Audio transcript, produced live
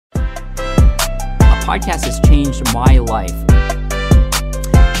podcast has changed my life.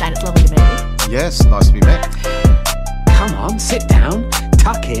 Dan, it's lovely to meet you. Yes, nice to be met. Come on, sit down,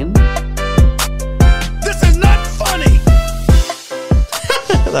 tuck in. This is not funny!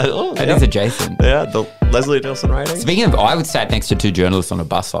 It is adjacent. Yeah, the Leslie Nielsen rating. Speaking of, I was sat next to two journalists on a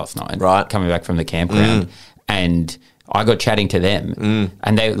bus last night, right, coming back from the campground, and I got chatting to them,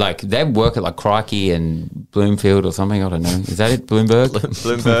 and they work at like Crikey and Bloomfield or something. I don't know. Is that it? Bloomfield.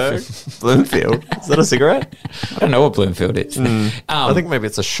 Bloomfield. Is that a cigarette? I don't know what Bloomfield is. I think maybe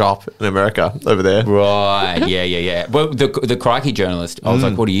it's a shop in America over there. Right. Yeah. Well, the Crikey journalist, I was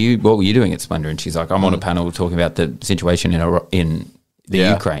like, what were you doing at Splendour? And she's like, I'm on a panel talking about the situation in the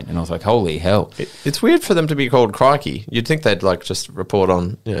Ukraine. And I was like, holy hell. It's weird for them to be called Crikey. You'd think they'd like just report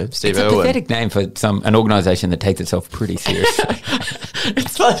on, Steve Irwin. It's a pathetic name for an organisation that takes itself pretty seriously.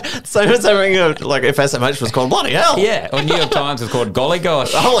 It's like same as having like if SMH was called bloody hell. Yeah, or New York Times was called golly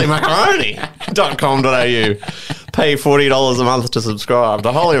gosh. Holy macaroni.com.au. Pay $40 a month to subscribe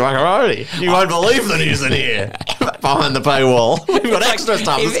to Holy Macaroni. You won't believe the news in here. Behind the paywall. We've got extra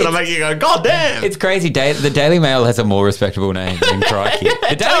stuff that's going to make you go, God damn. It's crazy. The Daily Mail has a more respectable name than Crikey.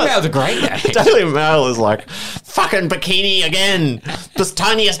 The Daily Mail's a great name. Daily Mail is like, fucking bikini again. The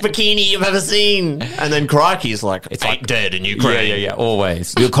tiniest bikini you've ever seen. And then Crikey's like, it's like dead in Ukraine. Yeah,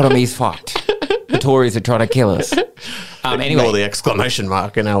 always. The economy's fucked. The Tories are trying to kill us. Anyway. Ignore the exclamation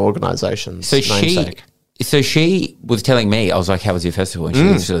mark in our organisation's namesake. So she was telling me, I was like, how was your festival?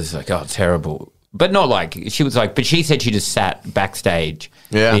 And she was like, oh, terrible. But not like, she was like, but she said she just sat backstage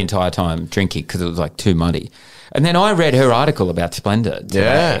the entire time drinking because it was like too muddy. And then I read her article about Splendour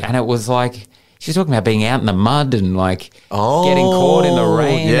today, and it was like, she's talking about being out in the mud and like getting caught in the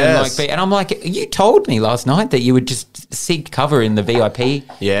rain. Yes. And I'm like, you told me last night that you would just seek cover in the VIP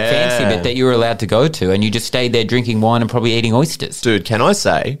fancy bit that you were allowed to go to, and you just stayed there drinking wine and probably eating oysters. Dude, can I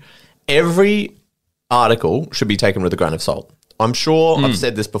say, every article should be taken with a grain of salt. I'm sure I've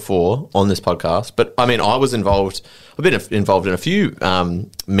said this before on this podcast, but I mean, I've been involved in a few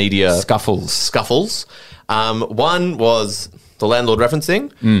media scuffles. One was the landlord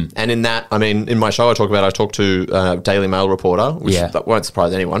referencing, and in that, I mean, in my show I talked to a Daily Mail reporter, which that won't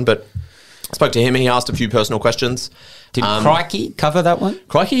surprise anyone, but I spoke to him. He asked a few personal questions. Did Crikey cover that one?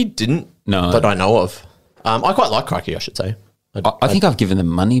 Crikey didn't, that I know of. I quite like Crikey, I should say. I think I've given them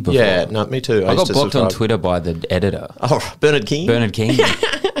money before. Yeah, no, me too. I got blocked on Twitter by the editor. Oh, Bernard King? I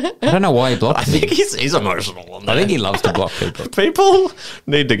don't know why he blocked me. I think he's emotional on that. I think he loves to block people. People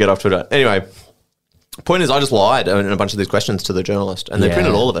need to get off Twitter. Anyway, point is, I just lied in a bunch of these questions to the journalist, and they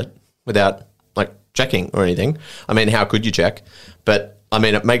printed all of it without like checking or anything. I mean, how could you check? But I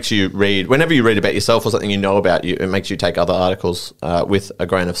mean, it makes you read, whenever you read about yourself or something you know about you, it makes you take other articles with a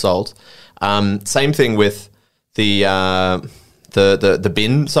grain of salt. Same thing with the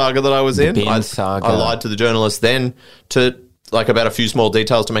bin saga that I was in. I lied to the journalist then to like about a few small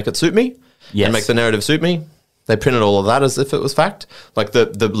details to make it suit me and make the narrative suit me. They printed all of that as if it was fact. Like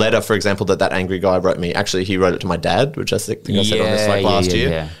the letter, for example, that angry guy wrote me. Actually, he wrote it to my dad, which I think I said on this last year.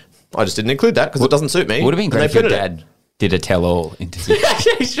 Yeah. I just didn't include that because it doesn't suit me. Would have been great if your dad did a tell-all interview. Yeah,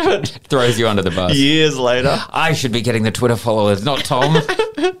 he should. Throws you under the bus. Years later. I should be getting the Twitter followers, not Tom.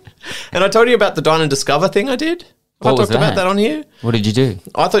 And I told you about the Dine and Discover thing I did. I talked about that on here. What did you do?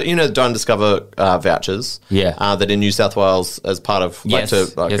 I thought, the Dine and Discover vouchers. Yeah. That in New South Wales, as part of a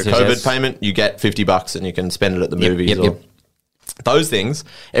COVID payment, you get $50 and you can spend it at the movies. Those things,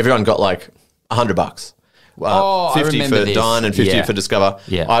 everyone got like $100. 50 for Dine and 50 for Discover.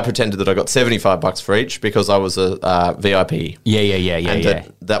 Yeah. I pretended that I got $75 for each because I was a VIP. Yeah.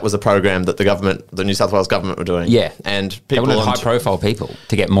 That was a program that the New South Wales government were doing. Yeah. And people they wanted high-profile people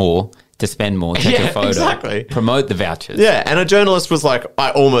to get more, to spend more, take a photo, exactly. Promote the vouchers. Yeah, and a journalist was like,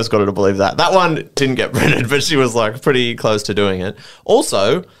 I almost got her to believe that. That one didn't get printed, but she was like pretty close to doing it.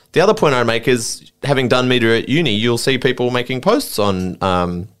 Also, the other point I make is, having done media at uni, you'll see people making posts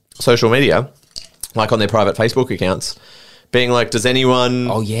on social media, like on their private Facebook accounts, being like, does anyone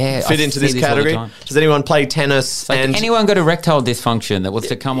fit into this category? Does anyone play tennis? Like, anyone got erectile dysfunction that wants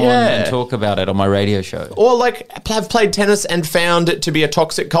to come on and talk about it on my radio show? Or like have played tennis and found it to be a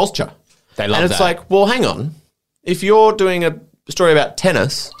toxic culture. They love that. And it's like, well, hang on. If you're doing a story about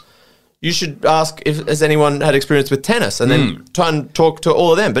tennis, you should ask if has anyone had experience with tennis and then try and talk to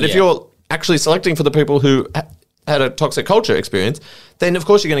all of them. But if you're actually selecting for the people who had a toxic culture experience, then of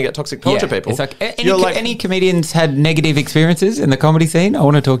course you're going to get toxic culture people. It's like any comedians had negative experiences in the comedy scene? I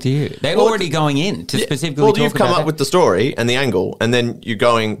want to talk to you. They're already going in to specifically talk about you've come up with the story and the angle, and then you're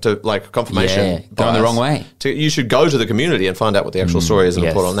going to like confirmation. Going the wrong way. You should go to the community and find out what the actual story is and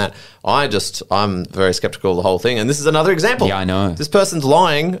report on that. I'm very skeptical of the whole thing, and this is another example. Yeah, I know. This person's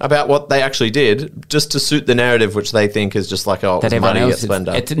lying about what they actually did just to suit the narrative, which they think is just like, it was money at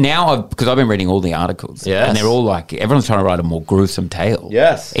Splendor. It's now, because I've been reading all the articles, and they're all like, everyone's trying to write a more gruesome tale.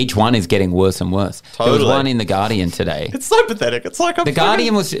 Yes. Each one is getting worse and worse. Totally. There was one in The Guardian today. It's so pathetic. It's like The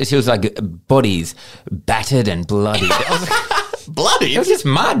Guardian she was like, bodies battered and bloody. Bloody? It was just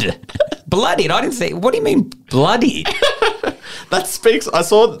mud. Bloodied. I didn't say, what do you mean bloody? That speaks. I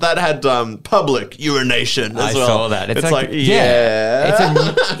saw that had public urination as well. I saw that. It's like yeah.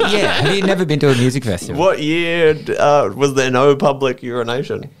 Have you never been to a music festival? What year was there no public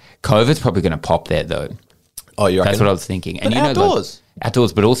urination? COVID's probably going to pop there though. Oh, you reckon? That's what I was thinking. And but outdoors.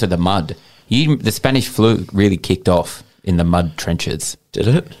 Outdoors, but also the mud. The Spanish flu really kicked off in the mud trenches. Did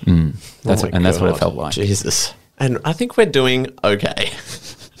it? That's what it felt like. Jesus. And I think we're doing okay.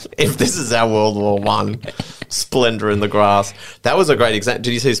 If this is our World War I, Splendor in the grass. That was a great example.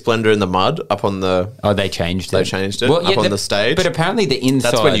 Did you see Splendor in the mud up on the... Oh, they changed it. They changed it up on the stage. But apparently the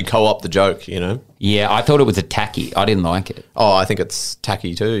inside... That's when you co-op the joke, you know? Yeah, I thought it was a tacky. I didn't like it. Oh, I think it's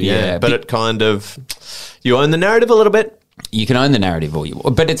tacky too, yeah. But it kind of... You own the narrative a little bit. You can own the narrative all you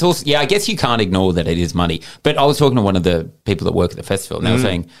want. But it's also... Yeah, I guess you can't ignore that it is money. But I was talking to one of the people that work at the festival, and they were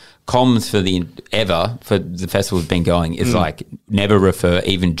saying... Comms for the festival's been going is like never refer,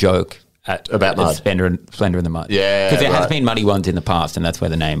 even joke about mud. Splendor in the mud. Yeah, because there has been muddy ones in the past, and that's where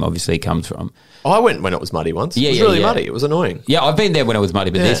the name obviously comes from. Oh, I went when it was muddy once. It was really muddy. It was annoying. Yeah, I've been there when it was muddy,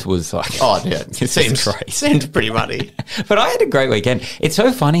 but this was like it seemed pretty muddy. But I had a great weekend. It's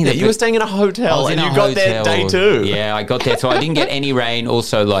so funny that you were staying in a hotel and you got there day 2. Yeah, I got there, so I didn't get any rain.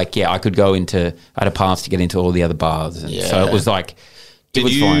 Also, like I could go I had a pass to get into all the other bars, and so it was like.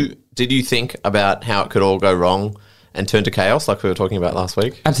 Did you think about how it could all go wrong and turn to chaos like we were talking about last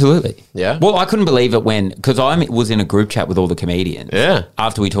week? Absolutely. Yeah. Well, I couldn't believe it because I was in a group chat with all the comedians. Yeah.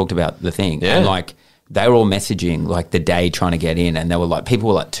 After we talked about the thing. Yeah. And like they were all messaging like the day trying to get in, and they were like, people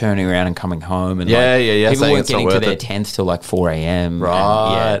were like turning around and coming home. And people weren't getting to their tents till like 4 a.m.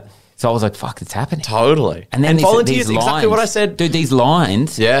 Right. So I was like, fuck, it's happening. Totally. And then volunteers, these lines, exactly what I said. Dude, these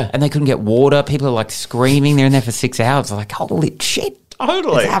lines. Yeah. And they couldn't get water. People are like screaming. They're in there for 6 hours. I was like, holy shit.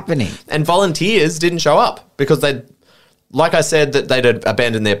 Totally. It's happening. And volunteers didn't show up because like I said, that they'd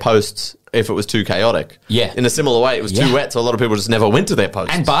abandon their posts if it was too chaotic. Yeah. In a similar way, it was too wet, so a lot of people just never went to their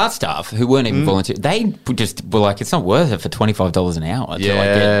posts. And bar staff who weren't even volunteers, they just were like, it's not worth it for $25 an hour.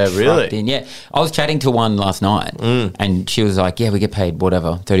 Yeah, really? Yeah. I was chatting to one last night and she was like, yeah, we get paid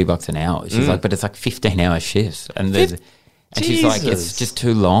whatever, $30 an hour. She's like, but it's like 15-hour shifts. And she's like, it's just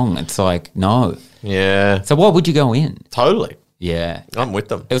too long. It's like, no. Yeah. So why would you go in? Totally. Yeah. I'm with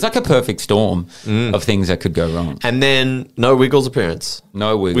them. It was like a perfect storm of things that could go wrong. And then no Wiggles appearance.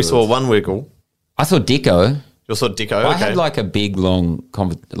 No Wiggles. We saw one Wiggle. I saw Dicko. You saw Dicko? I had like a big, long,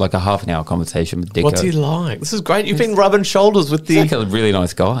 like a half an hour conversation with Dicko. What's he like? This is great. You've been rubbing shoulders with He's like a really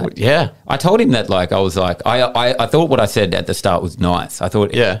nice guy. Yeah. I told him that like, I was like, I thought what I said at the start was nice. I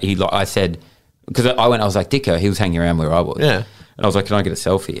thought I said, because I was like, Dicko, he was hanging around where I was. Yeah. And I was like, can I get a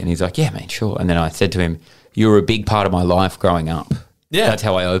selfie? And he's like, yeah, man, sure. And then I said to him, you were a big part of my life growing up. Yeah. That's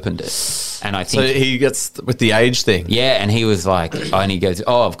how I opened it. And I think... So he gets with the age thing. Yeah, and he was like... and he goes,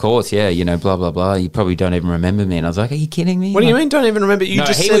 oh, of course, yeah, blah, blah, blah. You probably don't even remember me. And I was like, are you kidding me? What do you mean don't even remember? You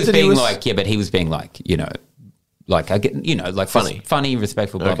just said that he was... like... Yeah, but he was being like, like, I get, like... Funny,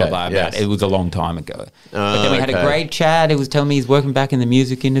 respectful, blah, blah, blah. About it was a long time ago. But then we had a great chat. He was telling me he's working back in the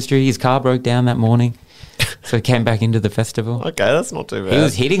music industry. His car broke down that morning. So he came back into the festival. Okay, that's not too bad. He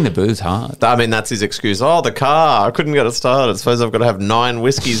was hitting the booze hard. I mean, that's his excuse. Oh, the car. I couldn't get it started. I suppose I've got to have 9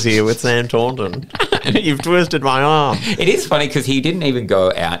 whiskeys here with Sam Taunton. You've twisted my arm. It is funny because he didn't even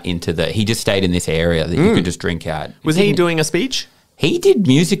go out into he just stayed in this area that you could just drink out. Was he doing a speech? He did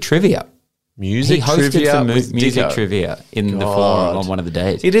music trivia. He hosted some music trivia in the forum on one of the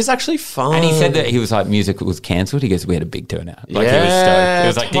days. It is actually fun. And he said that he was like, music was cancelled. He goes, we had a big turnout. Like he was stoked. It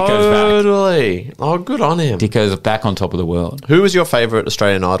was like, Dicko's back. Totally. Oh, good on him. Dicko's back on top of the world. Who was your favourite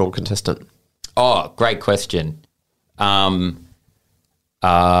Australian Idol contestant? Oh, great question.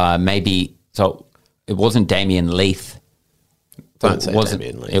 Maybe, so it wasn't Damien Leith. Don't say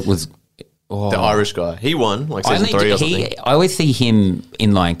Damien Leith. It was... The Irish guy. He won like season 3 or something. I always see him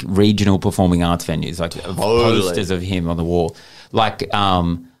in like regional performing arts venues, like posters of him on the wall. Like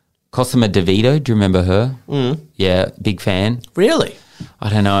Cosima DeVito, do you remember her? Yeah, big fan. Really? I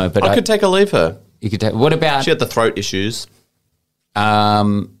don't know, but I could take or leave her. You could take. What about? She had the throat issues.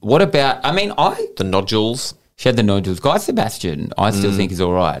 What about? The nodules. She had the nodules. Guy Sebastian, I still think is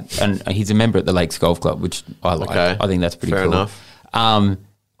all right, and he's a member at the Lakes Golf Club, which I like. Okay. I think that's pretty Fair cool. enough.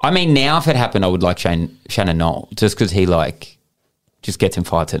 Now if it happened, I would like Shannon Knoll, just because he just gets in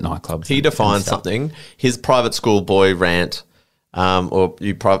fights at nightclubs. He defined something. His private school boy rant, or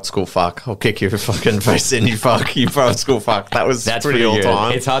you private school fuck, I'll kick your fucking face in, you fuck, you private school fuck. That's pretty all good.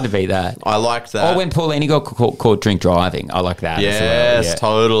 time. It's hard to beat that. I liked that. Or when Pauline got caught drink driving. I like that as well. Yes,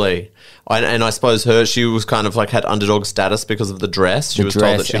 totally. And I suppose she was kind of like had underdog status because of the dress. She was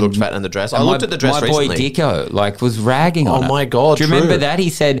told that she looked fat in the dress. I looked at the dress recently. My boy Dicko was ragging on her. Oh my God, do you remember that? He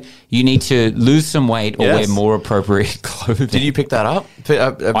said you need to lose some weight or wear more appropriate clothing. Did you pick that up?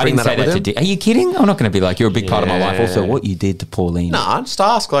 I didn't say that to Dick. Are you kidding? I'm not going to be like, you're a big part of my life. Also, what you did to Pauline. Nah, just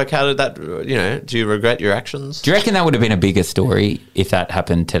ask, like, how did that, do you regret your actions? Do you reckon that would have been a bigger story if that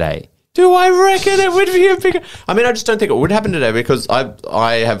happened today? Do I reckon it would be a bigger... I just don't think it would happen today because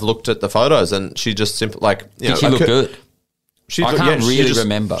I have looked at the photos and she just simply, like... Did she look good? I can't really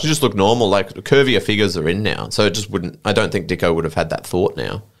remember. She just looked normal. Like, curvier figures are in now. So it just wouldn't... I don't think Dicko would have had that thought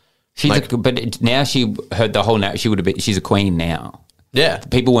now. But now she heard the whole... She would have been... She's a queen now. Yeah.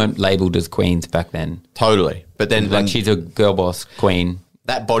 People weren't labelled as queens back then. Totally. But then... she's a girl boss queen.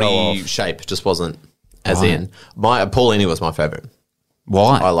 That body shape just wasn't as in. Pauline was my favourite.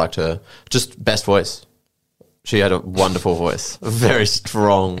 Why? I liked her. Just best voice. She had a wonderful voice. A very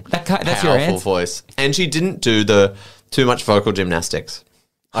strong, that's powerful voice. And she didn't do the too much vocal gymnastics.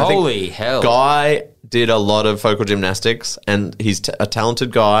 Holy hell. Guy did a lot of vocal gymnastics and he's a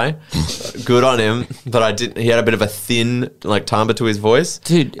talented guy. Good on him. But he had a bit of a thin timbre to his voice.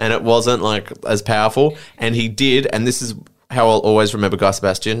 Dude. And it wasn't as powerful. And he did, and this is how I'll always remember Guy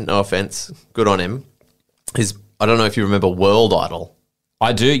Sebastian. No offense. Good on him. I don't know if you remember World Idol.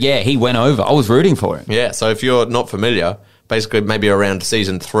 I do, yeah. He went over. I was rooting for him. Yeah, so if you're not familiar, basically maybe around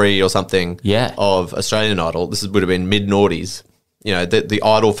season 3 or something of Australian Idol, this would have been mid-noughties. The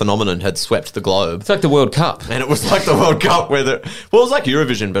Idol phenomenon had swept the globe. It's like the World Cup. And it was like the World Cup where it was like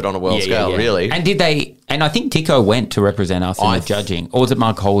Eurovision, but on a world scale, really. And and I think Dicko went to represent us in the judging. Or was it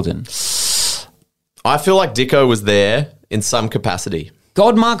Mark Holden? I feel like Dicko was there in some capacity.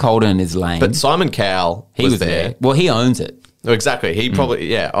 God, Mark Holden is lame. But Simon Cowell was there. Well, he owns it. Exactly. He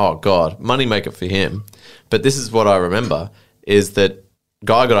probably, oh God, moneymaker for him. But this is what I remember, is that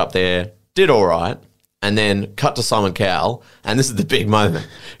Guy got up there, did all right, and then cut to Simon Cowell, and this is the big moment.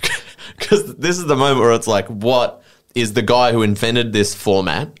 Because this is the moment where it's like, what is the guy who invented this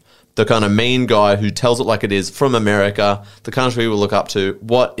format, the kind of mean guy who tells it like it is from America, the country we look up to,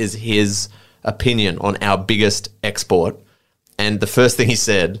 what is his opinion on our biggest export? And the first thing he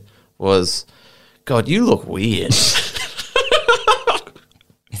said was, God, you look weird.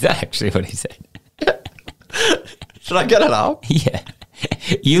 Is that actually what he said? Should I get it up? Yeah.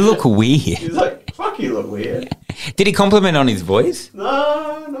 You look weird. He's like, fuck, you look weird. Did he compliment on his voice?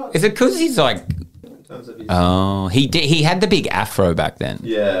 No. Is it because he's like... Oh, he had the big afro back then.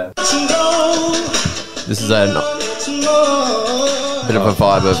 Yeah. This is a bit of a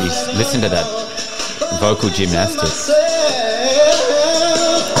vibe of... Listen to that vocal gymnastics.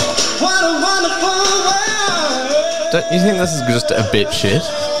 Don't you think this is just a bit shit?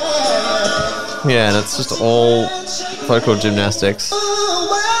 Yeah, and it's just all vocal gymnastics.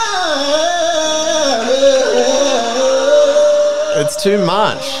 It's too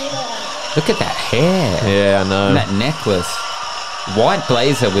much. Look at that hair. Yeah, I know. And that necklace. White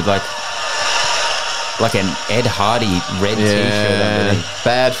blazer with like an Ed Hardy red t-shirt underneath.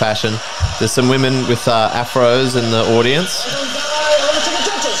 Bad fashion. There's some women with afros in the audience.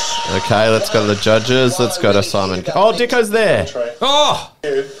 Okay, let's go to the judges. Let's go to Simon. Oh, Dicko's there. Oh!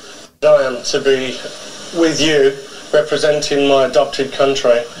 I am to be with you, representing my adopted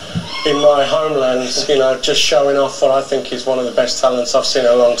country in my homeland, just showing off what I think is one of the best talents I've seen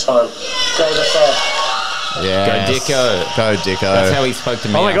in a long time. Go the fuck. Yeah. Go Dicko. Go Dicko. That's how he spoke to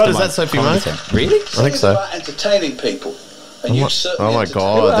me. Oh my God, is that Sophie Monk? Really? I think so. About entertaining people. And Oh my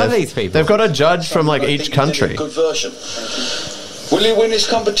God. Who are these people? They've got a judge from each country. Good version. Will you win this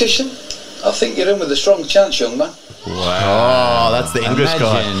competition? I think you're in with a strong chance, young man. Wow. Oh, that's the English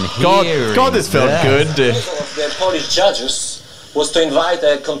guy. God, this felt good. The Polish judges was to invite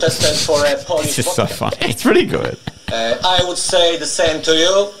a contestant for a Polish This is so vodka. funny. It's pretty good. I would say the same to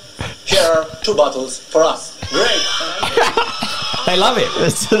you. Here are 2 bottles for us. Great. They love it.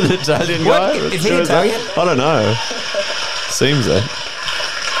 It's an Italian guy. Is he Italian? I don't know. Seems it.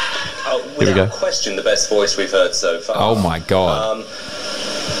 Here we go. Without question, the best voice we've heard so far. Oh my God.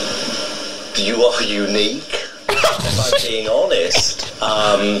 You are unique. If I'm being honest,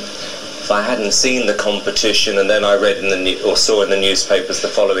 if I hadn't seen the competition and then I read or saw in the newspapers the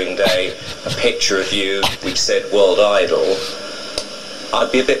following day a picture of you which said World Idol, I'd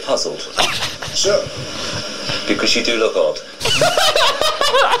be a bit puzzled. Sure. Because you do look odd.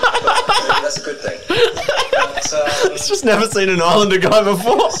 That's a good thing. But, It's just never seen an Islander guy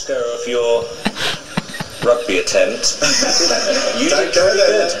before. of your rugby attempt. You did go pretty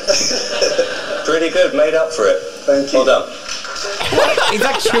there. good. Pretty good, made up for it. Thank you. Well done. He's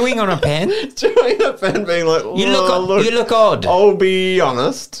like chewing on a pen. Doing a pen being like, You look odd. I'll be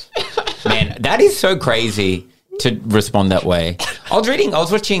honest. Man, that is so crazy to respond that way. I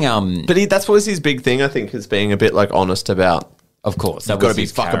was watching But that's what was his big thing, I think, is being a bit like honest about. Of course, You've got to be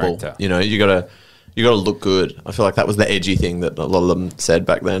fuckable. You know, you got to look good. I feel like that was the edgy thing that a lot of them said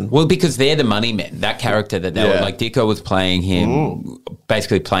back then. Well, because they're the money men. That character that they were like, Dicko was playing him,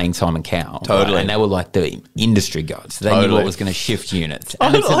 basically playing Simon Cowell. Totally. Right? And they were like the industry gods. They knew what was going to shift units.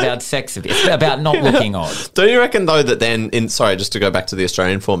 And it's about sex appeal. It's about not looking odd. Don't you reckon, though, that then, sorry, just to go back to the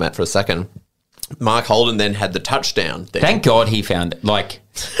Australian format for a second, Mark Holden then had the touchdown thing. Thank God he found it. Like,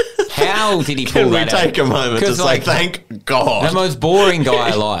 how did he pull Can we that out? take a moment to say thank God? The most boring guy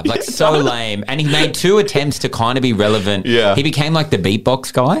alive. Like, so lame. And he made 2 attempts to kind of be relevant. Yeah. He became like the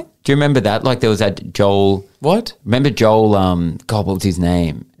beatbox guy. Do you remember that? Like, there was that Joel... What? Remember Joel... God, what was his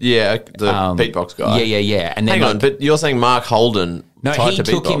name? Yeah, the beatbox guy. Yeah. And then Hang on, but you're saying Mark Holden tried he to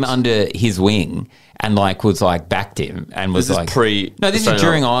took beatbox. him under his wing and like was like backed him and was This is like pre- No, this is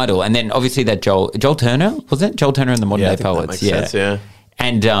Australian during Idol, and then obviously that Joel Turner, was it? Joel Turner and the Modern Yeah, I Day think that Poets. makes sense, yeah.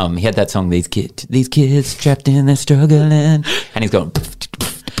 And he had that song, These kids trapped in their struggling, and he's going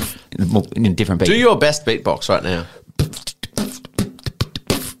in a different beat. Do your best beatbox right now.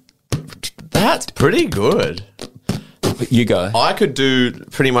 That's pretty good. You go. I could do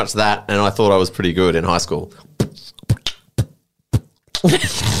pretty much that, and I thought I was pretty good in high school.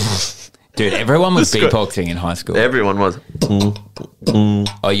 Dude, everyone was That's good. beatboxing in high school. Everyone was.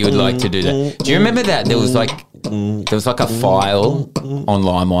 Oh, you would like to do that. Do you remember that? There was like a file on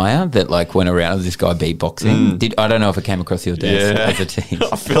LimeWire that like went around of this guy beatboxing. I don't know if it came across your desk as a teen.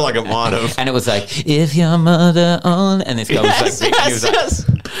 I feel like it might have. And it was like, if your mother on, and this guy was like, he was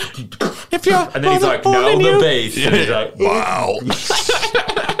like, If you're and then he's like, no, the bass. And he's like, wow.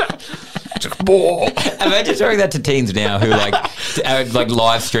 imagine showing that to teens now who like are like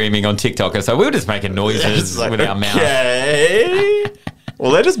live streaming on TikTok. So we were just making noises Like, with our mouth. okay.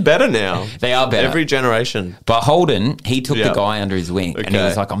 Well, they're just better now. They are better. Every generation. But Holden, he took the guy under his wing and he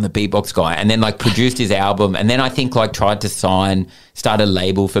was like, I'm the beatbox guy. And then like produced his album. And then I think like tried to start a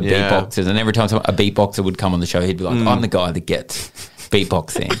label for beatboxers. And every time a beatboxer would come on the show, he'd be like, I'm the guy that gets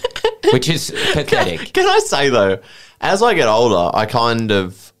beatboxing, which is pathetic. Can I say, though, as I get older, I kind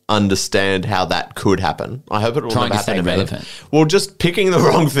of understand how that could happen. I hope it will Trying never to stay happen again. relevant. Well, just picking the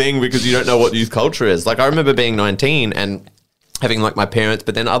wrong thing because you don't know what youth culture is. Like, I remember being 19 and having like my parents,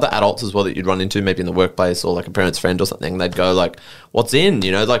 but then other adults as well that you'd run into maybe in the workplace or like a parent's friend or something. They'd go like, "What's in?"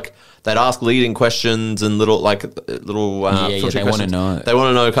 You know, like they'd ask leading questions and little they questions. want to know. They want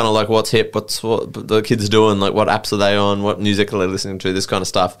to know kind of like what's hip, what the kids doing, like what apps are they on, what music are they listening to, this kind of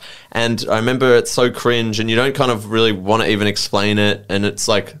stuff. And I remember it's so cringe, and you don't kind of really want to even explain it, and it's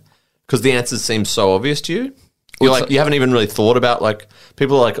like because the answers seem so obvious to you. You're like, you haven't even really thought about like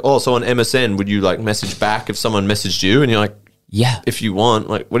people are like, oh, so on MSN, would you like message back if someone messaged you? And you're like, Yeah. if you want,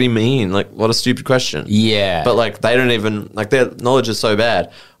 like, what do you mean? Like, what a stupid question. Yeah. But like, they don't even like their knowledge is so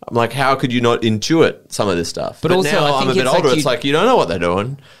bad. I'm like, how could you not intuit some of this stuff? But also, now I think I'm a bit it's like older. It's like you don't know what they're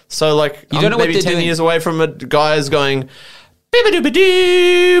doing. So like, You I'm don't know what maybe they're 10 doing. years away from a guy who's going.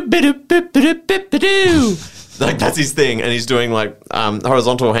 "Bibba-dooba-doo, bidoo-bip-bidoo-bip-bidoo." Like that's his thing, and he's doing like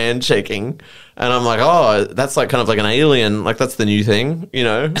horizontal handshaking, and I'm like, oh, that's like kind of like an alien, like that's the new thing, you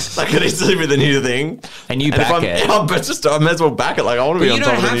know? Like it needs to be the new thing, And you if back I'm, it. I may as well back it. Like I want to be But on you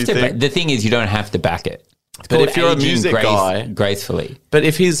top don't of the have new to. thing. The thing is, you don't have to back it. It's But called if you're a aging music guy- gracefully. But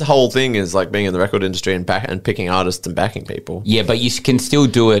if his whole thing is like being in the record industry and picking artists and backing people, Yeah, but you can still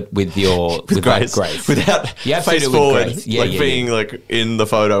do it with your with grace, grace. without You have to face do it with forward, grace. Yeah, like yeah, being like in the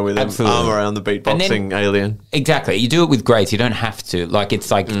photo with an Absolutely. arm around the beatboxing alien. Exactly. You do it with grace. You don't have to. Like,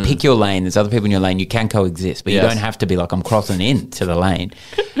 it's like, pick your lane. There's other people in your lane. You can coexist, but you Yes. don't have to be like, I'm crossing into the lane.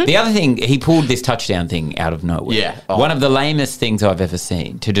 The other thing, he pulled this touchdown thing out of nowhere. Yeah. Oh. One of the lamest things I've ever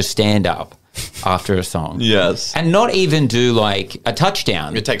seen, to just stand up after a song. Yes. And not even do like a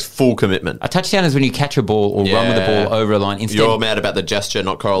touchdown. It takes full commitment. A touchdown is when you catch a ball or run with the Yeah. ball over a line. Instead, You're mad about the gesture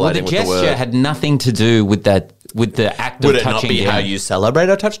not well, the correlating with the gesture word. had nothing to do with that, with the act Would of it not touching be down. how you celebrate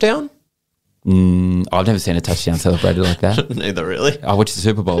a touchdown? I've never seen a touchdown celebrated like that. Neither really. I watch the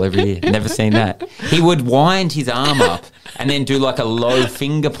Super Bowl every year. Never seen that. He would wind his arm up and then do like a low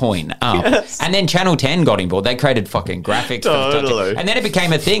finger point up. Yes. And then Channel 10 got involved. They created fucking graphics. Totally. For the touchdown. And then it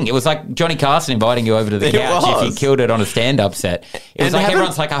became a thing. It was like Johnny Carson inviting you over to the couch if you killed it on a stand-up set. It was like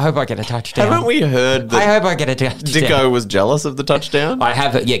everyone's like, I hope I get a touchdown. Haven't we heard that I hope I get a touchdown. Dicko was jealous of the touchdown? I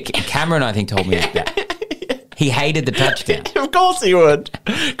have. Yeah, Cameron, I think, told me that. He hated the touchdown. Of course he would.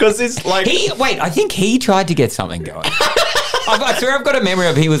 Because it's like... I think he tried to get something going. I swear I've got a memory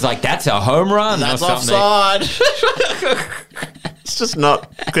of he was like, that's a home run that's or something. Offside. It's just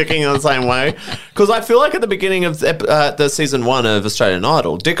not clicking in the same way. Because I feel like at the beginning of the season 1 of Australian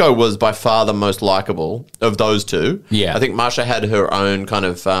Idol, Dicko was by far the most likeable of those two. Yeah. I think Marsha had her own kind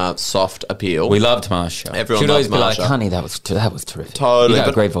of soft appeal. We loved Marsha. Everyone She'd loves always be like, Marsha. honey, that was terrific. Totally. You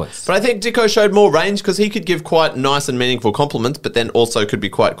got a great voice. But I think Dicko showed more range because he could give quite nice and meaningful compliments, but then also could be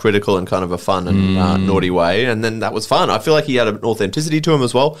quite critical in kind of a fun and naughty way. And then that was fun. I feel like he had an authenticity to him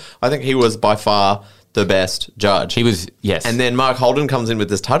as well. I think he was by far the best judge. He was, yes. And then Mark Holden comes in with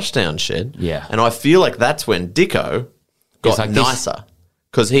this touchdown shit. Yeah. And I feel like that's when Dicko got like nicer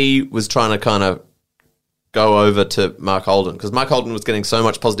because he was trying to kind of go over to Mark Holden because Mark Holden was getting so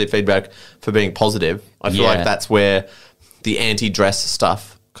much positive feedback for being positive. I feel like that's where the anti-dress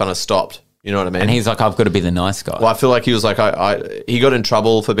stuff kind of stopped. You know what I mean? And he's like, I've got to be the nice guy. Well, I feel like he was like, he got in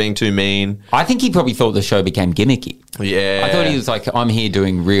trouble for being too mean. I think he probably thought the show became gimmicky. Yeah. I thought he was like, I'm here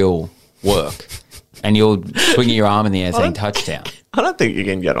doing real work. And you're swinging your arm in the air saying touchdown. I don't think you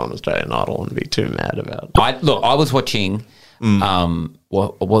can get on Australian Idol and be too mad about it. I was watching,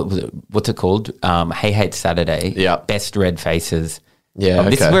 what was it, what's it called? Hey Hate Saturday. Yeah. Best Red Faces. Yeah,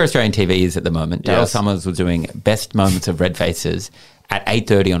 This is where Australian TV is at the moment. Dale Yes. Summers was doing best moments of Red Faces at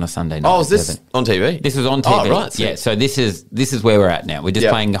 8:30 on a Sunday night. Oh, is this on TV? This was on TV. Oh, right. Yeah, so this is where we're at now. We're just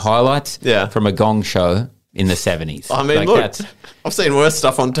playing highlights from a Gong show in the 70s. I mean, look, I've seen worse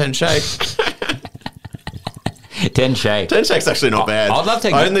stuff on 10 Shake. 10 Shake. 10 Shake's actually not bad. I'd love to.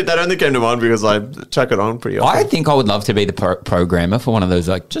 That only came to mind because I chuck it on pretty often. I think I would love to be the programmer for one of those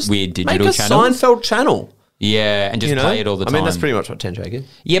like just weird digital make a channels. Seinfeld channel. Yeah, and just play it all the time. I mean, that's pretty much what 10 Shake is.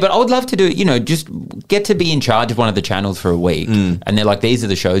 Yeah, but I would love to do, just get to be in charge of one of the channels for a week. And they're like, these are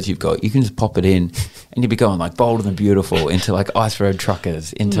the shows you've got. You can just pop it in and you'd be going like Bold and Beautiful into like Ice Road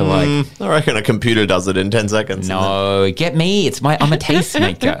Truckers, into like... I reckon a computer does it in 10 seconds. No, get me. I'm a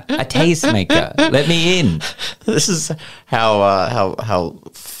tastemaker. A tastemaker. Let me in. This is how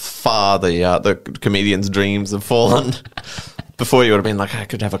far the comedian's dreams have fallen. Before you would have been like, I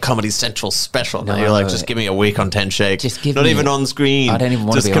could have a Comedy Central special. Now you're like, just give me a week on 10 Shake. Just give Not me even on screen. I don't even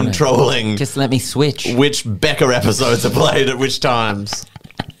want to be just controlling. Just let me switch. Which Becker episodes are played at which times.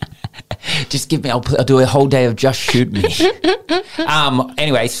 Just give me. I'll do a whole day of just shoot me.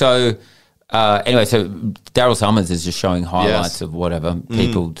 Anyway, so Daryl Summers is just showing highlights of whatever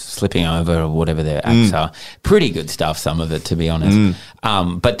people slipping over or whatever their acts are. Pretty good stuff, some of it, to be honest.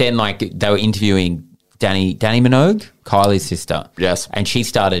 But then like they were interviewing Danny Minogue, Kylie's sister. Yes. And she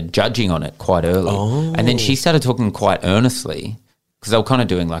started judging on it quite early. Oh. And then she started talking quite earnestly, because they were kind of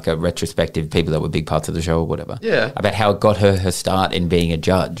doing like a retrospective, people that were big parts of the show or whatever. Yeah. About how it got her start in being a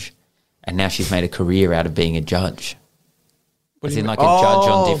judge. And now she's made a career out of being a judge. As in like a judge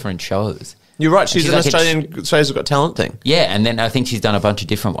on different shows. You're right. She's an like Australia's Got Talent thing. Yeah, and then I think she's done a bunch of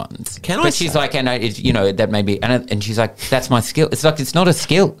different ones. But she's like, and that maybe, and she's like, that's my skill. It's like, it's not a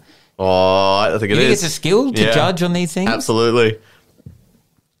skill. Oh, I think it is. You think it's a skill to judge on these things? Absolutely.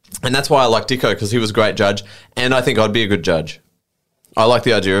 And that's why I like Dicko, because he was a great judge, and I think I'd be a good judge. I like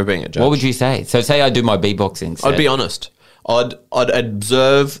the idea of being a judge. What would you say? So say I do my beatboxing set. I'd be honest. I'd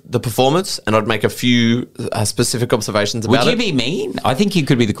observe the performance, and I'd make a few specific observations about it. Would you be mean? I think you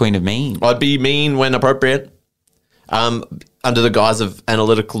could be the queen of mean. I'd be mean when appropriate, under the guise of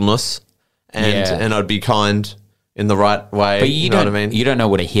analyticalness, and I'd be kind in the right way. But you know what I mean? You don't know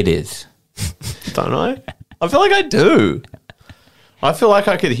what a hit is. Don't I? I feel like I do. I feel like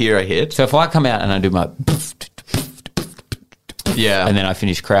I could hear a hit. So if I come out and I do my... Yeah. And then I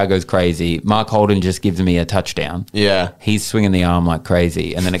finish, crowd goes crazy. Mark Holden just gives me a touchdown. Yeah. He's swinging the arm like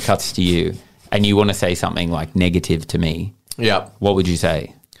crazy. And then it cuts to you. And you want to say something like negative to me. Yeah. What would you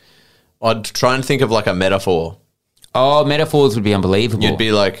say? I'd try and think of like a metaphor. Oh, metaphors would be unbelievable. You'd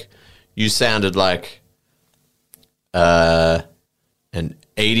be like, you sounded like an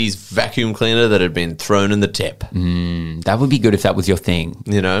 80s vacuum cleaner that had been thrown in the tip. That would be good if that was your thing.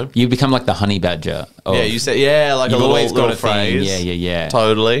 You know? You'd become like the honey badger. Yeah, you say, like a little phrase. Yeah.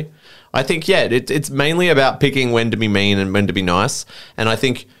 Totally. I think, it's mainly about picking when to be mean and when to be nice. And I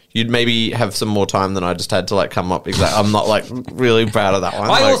think you'd maybe have some more time than I just had to like come up. I'm not like really proud of that one.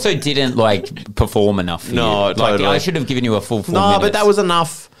 I also didn't like perform enough for you. Totally. I should have given you a full 4 minutes. No, but that was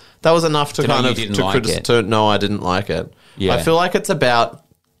enough. That was enough to kind of to criticize. No, I didn't like it. Yeah. I feel like it's about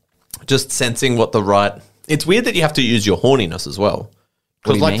just sensing what the right... It's weird that you have to use your horniness as well.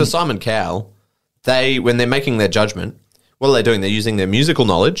 Because like the Simon Cowell, when they're making their judgment, what are they doing? They're using their musical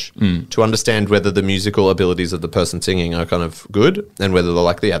knowledge to understand whether the musical abilities of the person singing are kind of good and whether they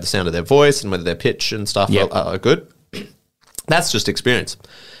like the sound of their voice and whether their pitch and stuff are good. That's just experience.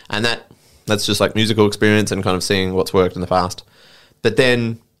 And that's just like musical experience and kind of seeing what's worked in the past. But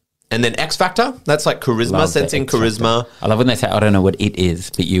then... And then X Factor, that's like charisma, sensing charisma. I love when they say, I don't know what it is,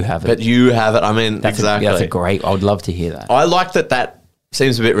 but you have it. But you have it. I mean, exactly. That's a great, I would love to hear that. I like that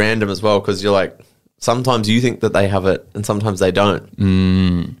seems a bit random as well because you're like, sometimes you think that they have it and sometimes they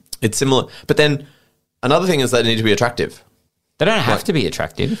don't. It's similar. But then another thing is they need to be attractive. They don't have to be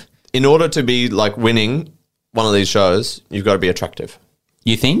attractive. In order to be like winning one of these shows, you've got to be attractive.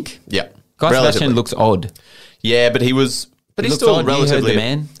 You think? Yeah. Guy Sebastian looks odd. Yeah, but he was... But he's still relatively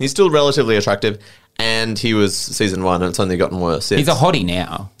He's still relatively attractive, and he was season 1, and it's only gotten worse since. He's a hottie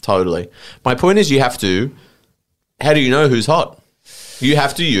now. Totally. My point is, you have to. How do you know who's hot? You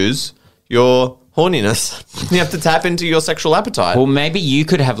have to use your horniness. You have to tap into your sexual appetite. Well, maybe you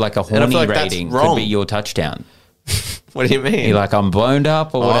could have like a horny rating. Could be your touchdown. What do you mean? You're like, I'm blown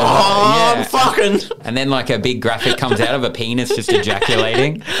up or whatever. Oh, yeah. I'm fucking. And then like a big graphic comes out of a penis just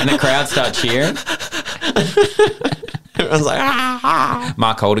ejaculating, and the crowd start cheering. Everyone's like, ah.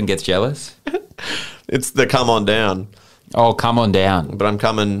 Mark Holden gets jealous. It's the come on down. Oh, come on down. But I'm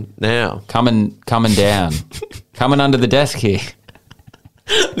coming now. Coming down. Coming under the desk here.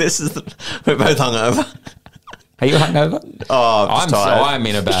 We're both hungover. Are you hungover? Oh, I'm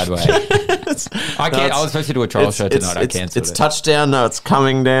in a bad way. I was supposed to do a trial show tonight. I cancelled it. It's touchdown. No, it's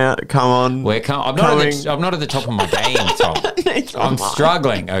coming down. Come on. I'm not at the top of my game, Tom. I'm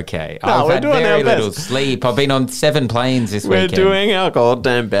struggling. Okay. No, I've had very little sleep. I've been on 7 planes this weekend. We're doing our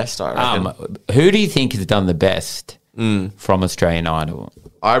goddamn best, I reckon. Who do you think has done the best from Australian Idol?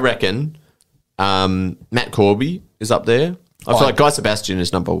 I reckon Matt Corby is up there. I feel like Guy Sebastian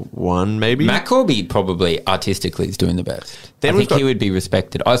is number 1, maybe. Matt Corby probably artistically is doing the best. I think he would be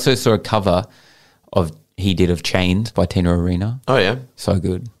respected. I also saw a cover of Chains by Tina Arena. Oh, yeah. So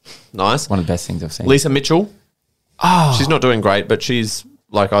good. Nice. One of the best things I've seen. Lisa Mitchell. Oh. She's not doing great, but she's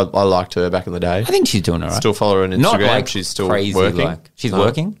like, I liked her back in the day. I think she's doing all right. Still follow her on Instagram. Not like she's still crazy, working. She's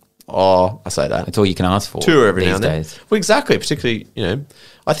working? Oh, I say that. That's all you can ask for. Tour every now and then. Days. Well, exactly. Particularly,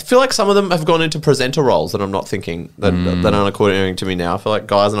 I feel like some of them have gone into presenter roles that I'm not thinking that aren't occurring to me now. I feel like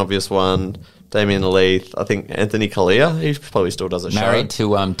Guy's an obvious one. Damien Leith. I think Anthony Kalia. He probably still does a show. Married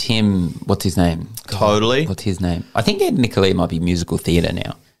to Tim. What's his name? Totally. What's his name? I think Anthony Kalia might be musical theatre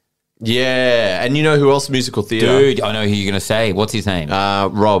now. Yeah, and you know who else musical theatre? Dude, I know who you're going to say. What's his name?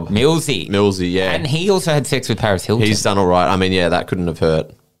 Rob. Millsy, yeah. And he also had sex with Paris Hilton. He's done all right. I mean, yeah, that couldn't have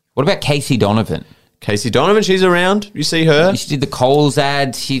hurt. What about Casey Donovan? Casey Donovan, she's around. You see her? She did the Coles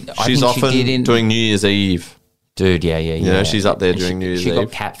ad. She's often doing New Year's Eve. Dude, yeah. You know, she's up there doing New Year's Eve. She got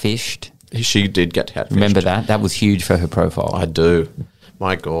catfished. She did get catfished. Remember that? That was huge for her profile. I do.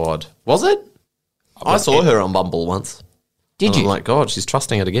 My God. Was it? I saw her on Bumble once. Did you? I'm like, God, she's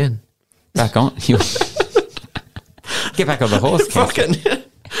trusting it again. Back on. Get back on the horse, Fucking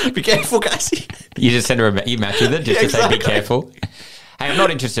be careful, Casey. You just send her you match with it just to say be careful. Hey, I'm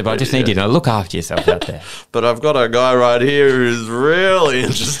not interested, but I just need you to look after yourself out there. But I've got a guy right here who's really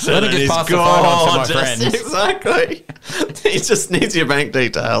interested. Let me just pass the phone on to my friends. Exactly. He just needs your bank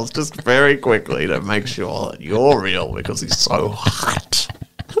details just very quickly to make sure that you're real because he's so hot.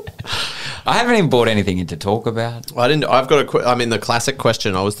 I haven't even bought anything in to talk about. I didn't. I've got the classic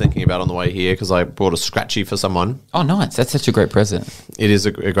question I was thinking about on the way here because I bought a Scratchie for someone. Oh, nice. That's such a great present. It is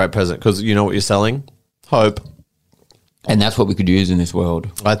a great present because you know what you're selling? Hope. And that's what we could use in this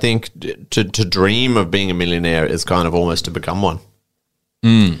world. I think to dream of being a millionaire is kind of almost to become one.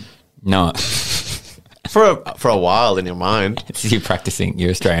 No. For a while in your mind. It's you practicing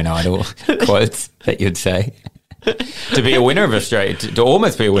your Australian Idol quotes that you'd say. To be a winner of Australia, to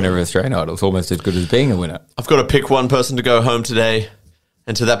almost be a winner of Australian Idol is almost as good as being a winner. I've got to pick one person to go home today,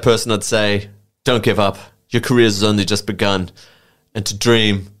 and to that person I'd say, don't give up. Your career's only just begun. And to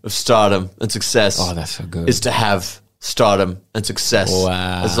dream of stardom and success that's so good. Is to have stardom and success.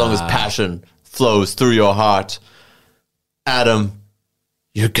 Wow. As long as passion flows through your heart. Adam,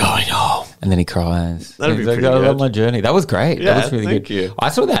 you're going home. And then he cries. That'd be pretty I good. love my journey. That was great. Yeah, that was really thank good. you. I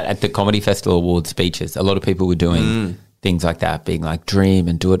saw that at the Comedy Festival Awards speeches. A lot of people were doing things like that, being like, dream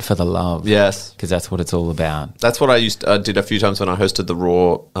and do it for the love. Yes. Because that's what it's all about. That's what I did a few times when I hosted the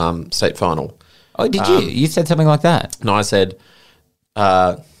Raw state final. Oh, did you? You said something like that? No, I said,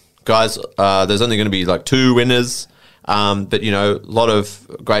 guys, there's only going to be like 2 winners, but, a lot of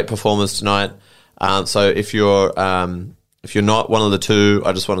great performers tonight. So if you're If you're not one of the two,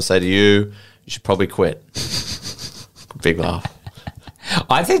 I just want to say to you, you should probably quit. Big laugh.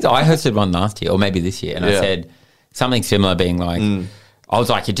 I think I hosted one last year, or maybe this year, and I said something similar, being like, I was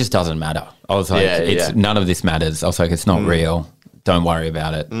like, it just doesn't matter. I was like, none of this matters. I was like, it's not real. Don't worry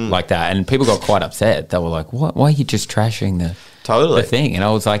about it, like that. And people got quite upset. They were like, "What? Why are you just trashing the thing?" And I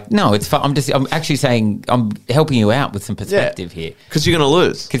was like, "No, it's fine. I'm actually saying I'm helping you out with some perspective here, because you're going to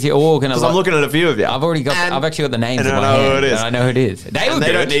lose. Because you're all going to. Because I'm looking at a few of you. I've actually got the names in my head, and I know who it is. They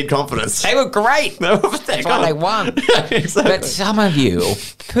don't need confidence. They were great. That's why they won. Exactly. But some of you,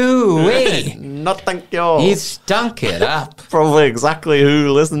 pooey, not thank you. You stunk it up. Probably exactly who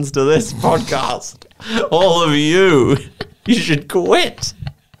listens to this podcast. All of you. You should quit.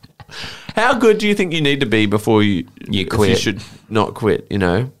 How good do you think you need to be before you quit? You should not quit, you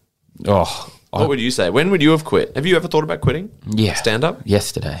know? What would you say? When would you have quit? Have you ever thought about quitting? Yeah. Stand-up?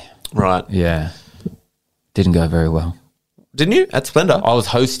 Yesterday. Right. Yeah. Didn't go very well. Didn't you? At Splendor? I was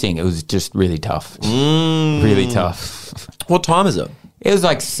hosting. It was just really tough. Really tough. What time is it? It was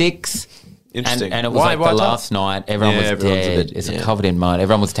like 6. Interesting. And it was last night. Everyone was dead. It's covered in mud.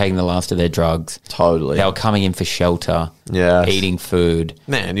 Everyone was taking the last of their drugs. Totally. They were coming in for shelter. Yeah. Eating food.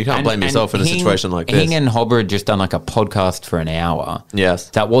 Man, you can't blame yourself in a situation like this. Hing and Hobber had just done like a podcast for an hour. Yes.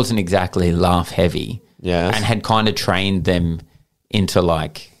 That wasn't exactly laugh heavy. Yes. And had kind of trained them into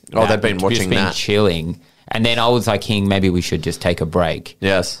like... they've been watching that. Chilling. And then I was like, Hing, maybe we should just take a break.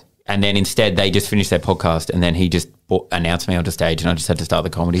 Yes. And then instead they just finished their podcast and then he just announced me onto stage and I just had to start the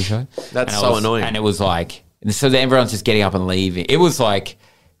comedy show. That's so annoying. And it was like, so then everyone's just getting up and leaving. It was like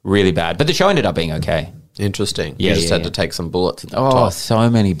really bad. But the show ended up being okay. Interesting. You just had to take some bullets at the top. Oh, so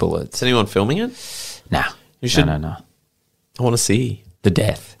many bullets. Is anyone filming it? Nah. You should. No. I want to see. The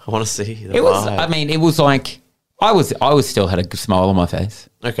death. I want to see the It was, vibe. I mean, it was like, I was still had a smile on my face.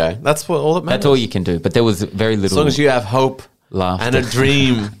 Okay. That's all that matters. That's all you can do. But there was very little. As long as you have hope laughter. and a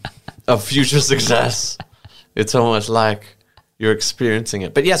dream of future success, it's almost like you're experiencing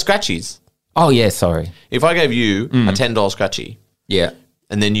it. But yeah, scratchies. Oh, yeah, sorry. If I gave you a $10 scratchie, yeah,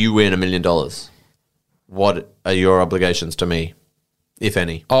 and then you win $1 million, what are your obligations to me, if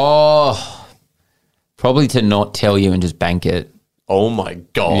any? Oh, probably to not tell you and just bank it. Oh my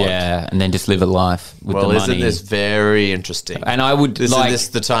God. Yeah, and then just live a life with the money. Well, isn't this very interesting? And I would Isn't this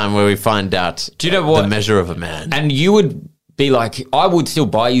the time where we find out do you know what? The measure of a man? And you would be like, I would still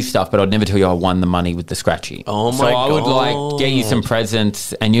buy you stuff, but I'd never tell you I won the money with the Scratchie. Oh my God. So I would God. like get you some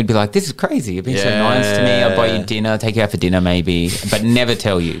presents and you'd be like, this is crazy. You've been so nice to me. I'll buy you dinner, take you out for dinner maybe, but never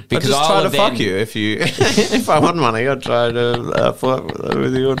tell you. Because I'd just try to fuck you. If I want money, I'd try to flirt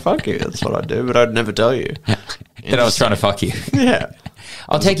with you and fuck you. That's what I'd do, but I'd never tell you. That I was trying to fuck you. Yeah.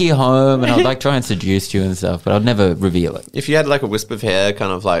 I'll take you home and I'd like try and seduce you and stuff, but I'd never reveal it. If you had like a wisp of hair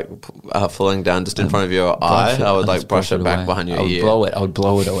kind of like falling down just in front of your eye, I would like brush it back behind your ear. I would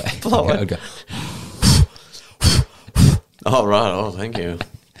blow it away. I'd go. Oh, right. Oh, thank you.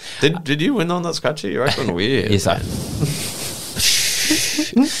 Did you win on that Scratchie? You're acting weird. Yes, I.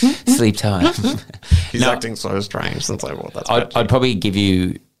 Sleep time. He's acting so strange since I bought that Scratchie. I'd probably give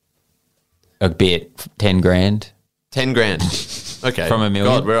you a bit, 10 grand. 10 grand. Okay. From $1 million.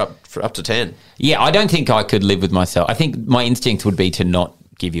 God, we're up to 10. Yeah, I don't think I could live with myself. I think my instinct would be to not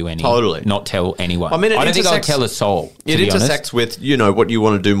give you any. Totally. Not tell anyone. I mean, I don't think I'd tell a soul. It intersects with, what you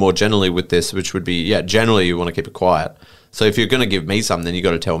want to do more generally with this, which would be, generally you want to keep it quiet. So if you're going to give me something, then you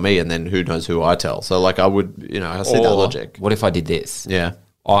got to tell me, and then who knows who I tell. So like I would, I see that logic. What if I did this? Yeah.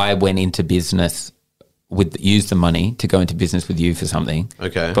 I went into business used the money to go into business with you for something.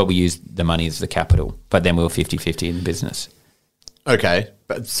 Okay. But we used the money as the capital. But then we were 50-50 in the business. Okay.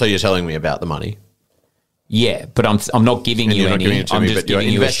 So you're telling me about the money? Yeah, but I'm not giving you any. I'm just giving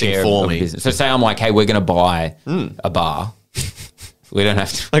you a share of the business. So say I'm like, hey, we're going to buy a bar. We don't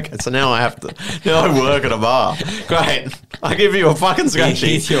have to. Okay, so now I work at a bar. Great. I give you a fucking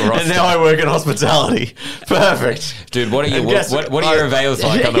Scratchie. And now I work in hospitality. Perfect. Dude, what are your avails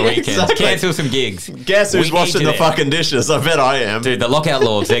like on the weekends? Exactly. Cancel some gigs. Guess who's washing the fucking dishes? I bet I am. Dude, the lockout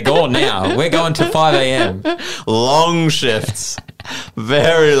laws, they're gone now. We're going to 5 a.m. Long shifts.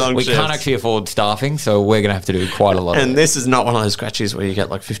 Very long shifts. We can't actually afford staffing, so we're going to have to do quite a lot of it. And this is not one of those Scratchies where you get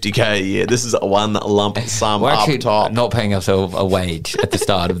like $50K a year. This is one lump sum we're actually up top. Not paying ourselves a wage at the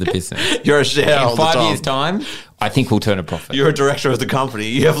start of the business. You're a shareholder. In 5 years' time, I think we'll turn a profit. You're a director of the company.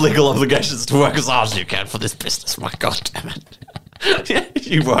 You have legal obligations to work as hard as you can for this business. My God damn it.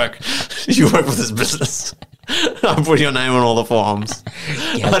 You work for this business. I put your name on all the forms.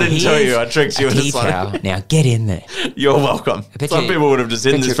 I didn't tell you. I tricked you into signing. Now get in there. You're welcome. Some people would have just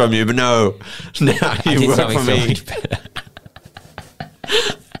hidden this from you, but no. Now you work for me.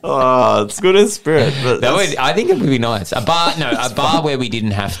 Oh, it's good in spirit. But I think it would be nice. A bar where we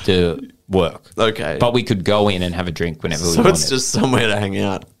didn't have to work. Okay. But we could go in and have a drink whenever we wanted. So it's just somewhere to hang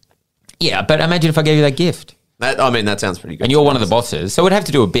out. Yeah, but imagine if I gave you that gift. That sounds pretty good. And you're one of the bosses. So we'd have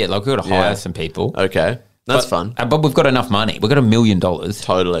to do a bit. Like, we've got to hire some people. Okay. That's fun. But we've got enough money. We've got $1 million.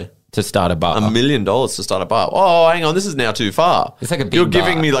 Totally. To start a bar. $1 million to start a bar. Oh, hang on. This is now too far. It's like a big You're bar.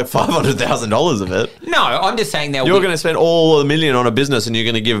 giving me like $500,000 of it. No, I'm just saying that you're going to spend all $1 million on a business and you're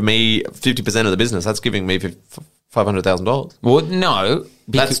going to give me 50% of the business. That's giving me $500,000. Well, no.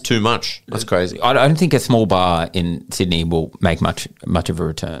 That's too much. That's crazy. I don't think a small bar in Sydney will make much of a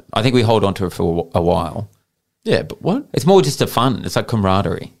return. I think we hold on to it for a while. Yeah, but what? It's more just a fun. It's like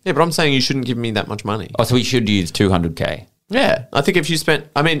camaraderie. Yeah, but I'm saying you shouldn't give me that much money. Oh, so we should use $200K. Yeah, I think if you spent,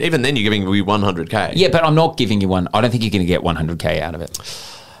 I mean, even then you're giving me $100K. Yeah, but I'm not giving you one. I don't think you're going to get $100K out of it.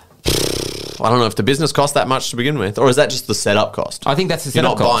 I don't know if the business cost that much to begin with, or is that just the setup cost? I think that's the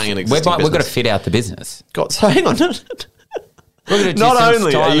setup cost. You're not buying an existing business. We've got to fit out the business. God, so hang on. Not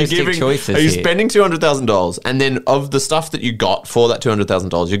only are you spending $200,000, and then of the stuff that you got for that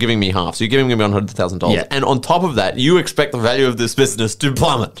 $200,000, you're giving me half. So you're giving me $100,000, Yeah. and on top of that, you expect the value of this business to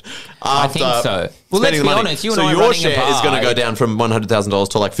plummet. I think so. Well, let's be honest. You and I your running share a bar is going to go down from $100,000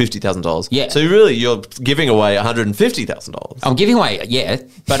 to like $50,000. Yeah. So really, you're giving away $150,000. I'm giving away, yeah,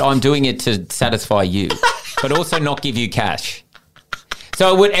 but I'm doing it to satisfy you, but also not give you cash.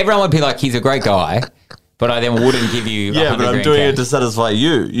 So everyone would be like, he's a great guy. But I then wouldn't give you. Yeah, but I'm doing it to satisfy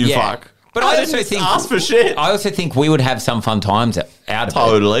you. You fuck. But I also think ask for shit. I also think we would have some fun times out of it.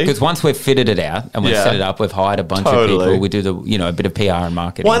 Totally. Because once we've fitted it out and we've set it up, we've hired a bunch of people. We do a bit of PR and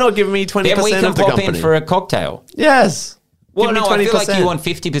marketing. Why not give me 20% of the company? Then we can pop in for a cocktail. Yes. Well, no, I feel like you want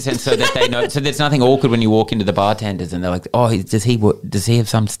 50% so that they know. So there's nothing awkward when you walk into the bartenders and they're like, "Oh, does he have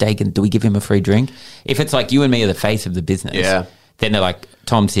some stake? And do we give him a free drink?" If it's like you and me are the face of the business, then they're like,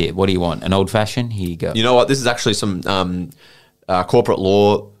 "Tom's here. What do you want? An old fashioned? Here you go." You know what? This is actually some corporate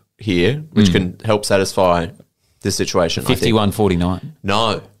law here, which can help satisfy this situation. 5149.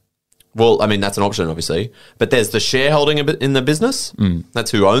 No. Well, I mean, that's an option, obviously. But there's the shareholding in the business.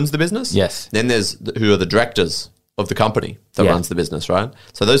 That's who owns the business. Yes. Then there's who are the directors of the company that runs the business, right?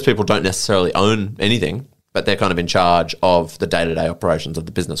 So those people don't necessarily own anything, but they're kind of in charge of the day-to-day operations of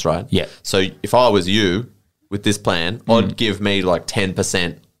the business, right? Yeah. So if I was you with this plan, I'd give me like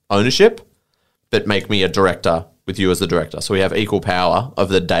 10% ownership, but make me a director with you as the director. So we have equal power of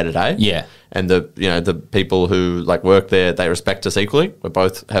the day-to-day. Yeah. And the people who like work there, they respect us equally. We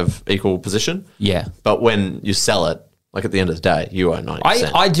both have equal position. Yeah. But when you sell it, like at the end of the day, you own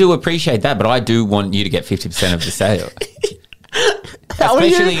 90%. I do appreciate that, but I do want you to get 50% of the sale.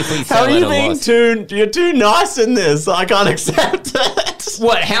 Especially if we sell at a loss. You're too nice in this. I can't accept it.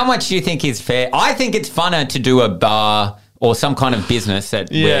 What? How much do you think is fair? I think it's funner to do a bar or some kind of business that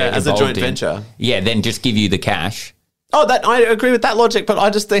we're as a joint in. venture. Yeah, then just give you the cash. Oh, I agree with that logic, but I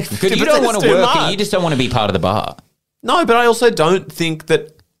just think because you don't want to work and you just don't want to be part of the bar. No, but I also don't think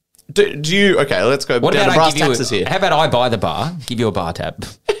that. Do you? Okay, let's go down to brass taxes here. How about I buy the bar, give you a bar tab?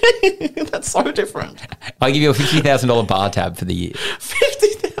 That's so different. I give you a $50,000 bar tab for the year.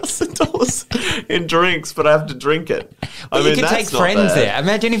 $50,000 in drinks, but I have to drink it. Well, you can take friends there.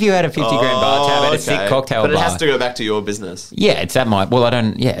 Imagine if you had a 50 grand bar tab at a sick cocktail bar. But it has to go back to your business. Yeah, it's at my. Well, I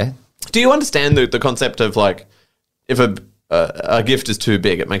don't. Yeah. Do you understand the concept of like if a gift is too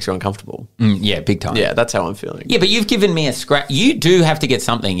big, it makes you uncomfortable? Yeah, big time. Yeah, that's how I'm feeling. Yeah, but you've given me a scratch. You do have to get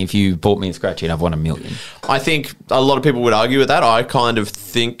something if you bought me a Scratchie and I've won $1 million. I think a lot of people would argue with that. I kind of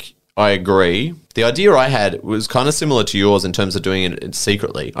think I agree. The idea I had was kind of similar to yours in terms of doing it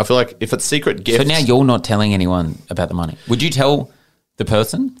secretly. I feel like if it's secret gifts... So now you're not telling anyone about the money. Would you tell the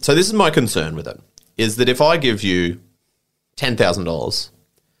person? So this is my concern with it, is that if I give you $10,000,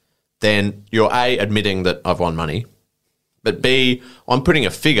 then you're A, admitting that I've won money, but B, I'm putting a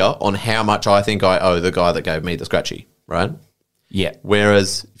figure on how much I think I owe the guy that gave me the Scratchie, right? Yeah.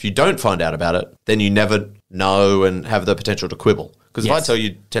 Whereas if you don't find out about it, then you never know and have the potential to quibble. Because if I tell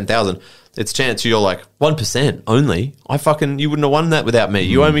you 10,000, it's chance you're like 1% only. You wouldn't have won that without me.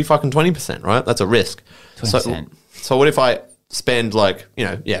 You owe me fucking 20%, right? That's a risk. 20%. So what if I spend like,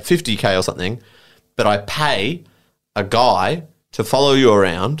 $50K or something, but I pay a guy to follow you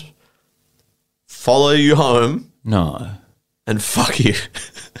around, follow you home. No. And fuck you.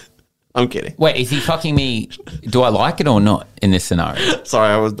 I'm kidding. Wait, is he fucking me? Do I like it or not in this scenario?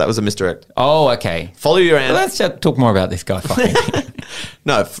 Sorry, that was a misdirect. Oh, okay. Follow you around. Well, let's talk more about this guy fucking me.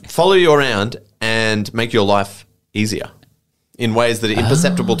 No, follow you around and make your life easier in ways that are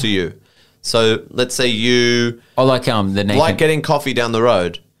imperceptible to you. So let's say you... Oh, like the Nathan... Like getting coffee down the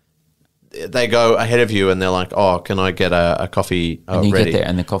road. they go ahead of you and they're like, oh, can I get a coffee and you ready? get there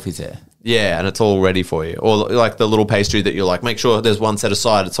and the coffee's there. Yeah, and it's all ready for you. Or like the little pastry that you're like, make sure there's one set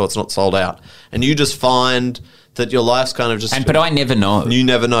aside so it's not sold out. And you just find that your life's kind of just... But I never know. You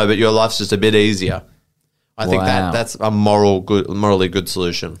never know, but your life's just a bit easier. I think that's a morally good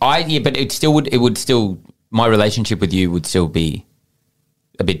solution. But it would still, my relationship with you would still be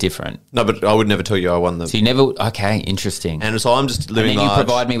a bit different. No, but I would never tell you I won them. So you never, okay, interesting. And so I'm just living large. And then you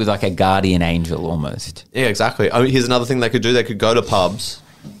provide me with like a guardian angel almost. Yeah, exactly. I mean, here's another thing they could do. They could go to pubs.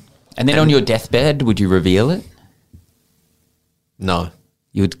 And then on your deathbed, would you reveal it? No.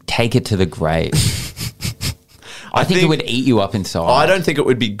 You would take it to the grave. I think it would eat you up inside. I don't think it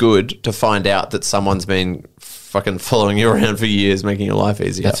would be good to find out that someone's been fucking following you around for years, making your life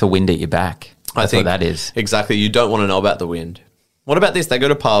easier. That's a wind at your back. I think what that is. Exactly. You don't want to know about the wind. What about this? They go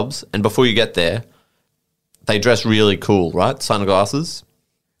to pubs, and before you get there, they dress really cool, right? Sunglasses.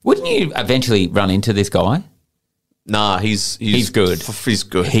 Wouldn't you eventually run into this guy? Nah, he's good. He's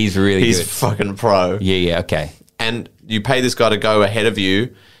good. He's really good. He's fucking pro. Yeah, okay. And you pay this guy to go ahead of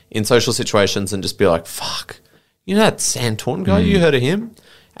you in social situations and just be like, fuck, you know that Santorn guy? You heard of him?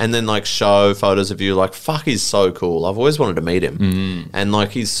 And then like show photos of you like, fuck, he's so cool. I've always wanted to meet him. And like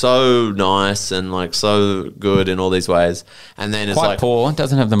he's so nice and like so good in all these ways. And then it's quite like poor,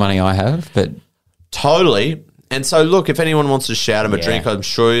 doesn't have the money I have, but totally. And so look, if anyone wants to shout him a drink, I'm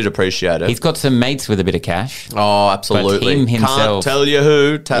sure you'd appreciate it. He's got some mates with a bit of cash. Oh, absolutely. But him himself. Can't tell you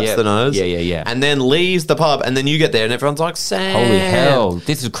who, taps the nose. Yeah. And then leaves the pub and then you get there and everyone's like, Sam. Holy hell,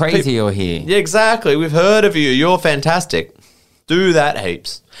 this is crazy you're here. Yeah, exactly. We've heard of you. You're fantastic. Do that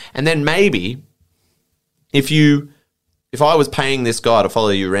heaps. And then maybe if I was paying this guy to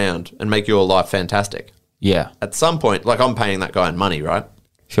follow you around and make your life fantastic. Yeah. At some point, like I'm paying that guy in money, right?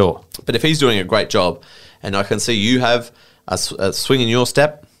 Sure. But if he's doing a great job and I can see you have a swing in your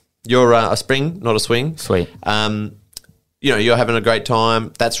step, you're a spring, not a swing. Sweet. You're having a great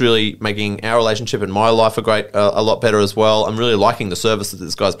time. That's really making our relationship and my life a lot better as well. I'm really liking the service that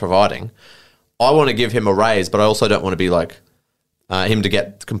this guy's providing. I want to give him a raise, but I also don't want to be like him to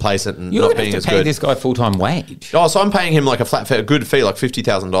get complacent and not being as good. You pay this guy full-time wage. Oh, so I'm paying him like a good fee, like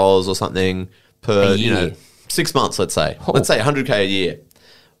 $50,000 or something per 6 months, let's say. Oh. Let's say $100K a year.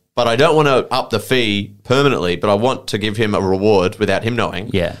 But I don't want to up the fee permanently, but I want to give him a reward without him knowing.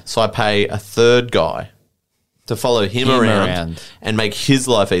 Yeah. So I pay a third guy to follow him around and make his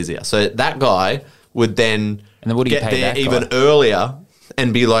life easier. So that guy would then get there even earlier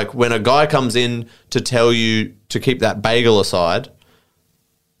and be like, when a guy comes in to tell you to keep that bagel aside,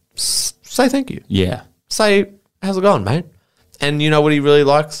 say thank you. Yeah. Say, how's it going, mate? And you know what he really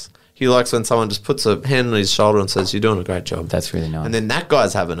likes? He likes when someone just puts a hand on his shoulder and says, you're doing a great job. That's really nice. And then that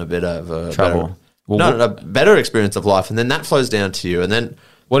guy's having a bit of a trouble. A better experience of life. And then that flows down to you. And then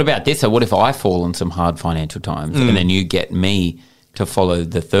what about this? So what if I fall in some hard financial times and then you get me to follow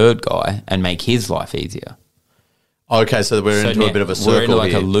the third guy and make his life easier? Okay, so we're into a bit of a circle. We're into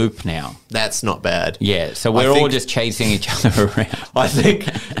like here. A loop now. That's not bad. Yeah, so we're all just chasing each other around. I think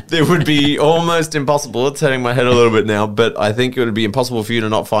it would be almost impossible. It's turning my head a little bit now, but I think it would be impossible for you to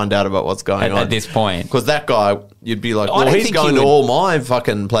not find out about what's going on. At this point. Because that guy, you'd be like, well, he's going to all my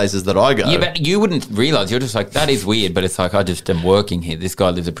fucking places that I go. Yeah, but you wouldn't realise. You're just like, that is weird, but it's like, I just am working here. This guy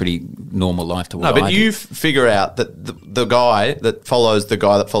lives a pretty normal life to what I do. No, but you figure out that the guy that follows the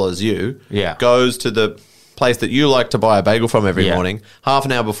guy that follows you goes to the place that you like to buy a bagel from every morning, half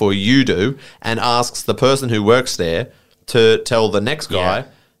an hour before you do, and asks the person who works there to tell the next guy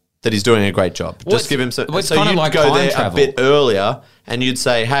that he's doing a great job. Just give him so you'd like go there travel. A bit earlier and you'd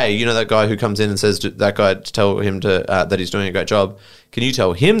say, hey, you know that guy who comes in and says to that guy to tell him to that he's doing a great job, can you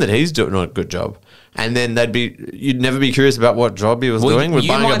tell him that he's doing a good job? And then you'd never be curious about what job he was doing with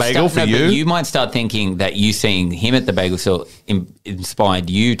buying a bagel for you. You might start thinking that you seeing him at the bagel store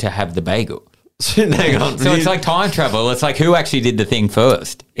inspired you to have the bagel. Hang on. So it's like time travel. It's like who actually did the thing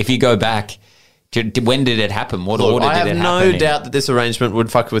first? If you go back, when did it happen? What order did it happen? I have no doubt that this arrangement would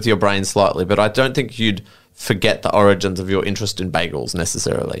fuck with your brain slightly, but I don't think you'd forget the origins of your interest in bagels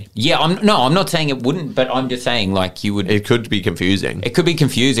necessarily. Yeah, I'm not saying it wouldn't, but I'm just saying like you would. It could be confusing. It could be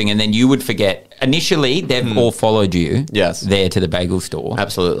confusing, and then you would forget. Initially, they've all followed you. Yes. There to the bagel store.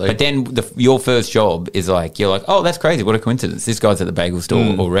 Absolutely. But then your first job is like you're like, oh, that's crazy. What a coincidence. This guy's at the bagel store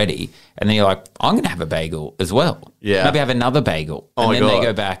already, and then you're like, I'm going to have a bagel as well. Yeah. Maybe have another bagel, and then they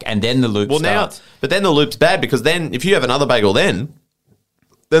go back, and then the loop starts. But then the loop's bad because then if you have another bagel, then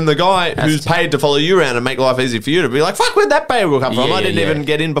than the guy who's paid to follow you around and make life easy for you to be like, fuck, where'd that bagel come from? I didn't even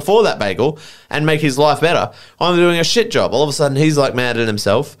get in before that bagel and make his life better. I'm doing a shit job. All of a sudden, he's like mad at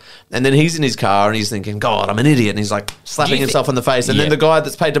himself. And then he's in his car and he's thinking, God, I'm an idiot. And he's like slapping himself in the face. And then the guy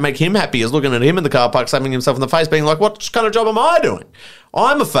that's paid to make him happy is looking at him in the car park, slapping himself in the face, being like, what kind of job am I doing?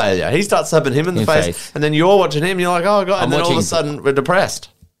 I'm a failure. He starts slapping him in the face. And then you're watching him and you're like, oh, God. And then all of a sudden, we're depressed.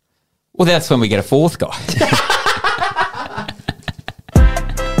 Well, that's when we get a fourth guy.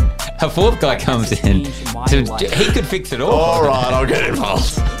 A fourth guy comes in. He could fix it all. All right, I'll get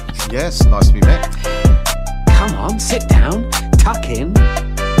involved. Yes, nice to be met. Come on, sit down, tuck in.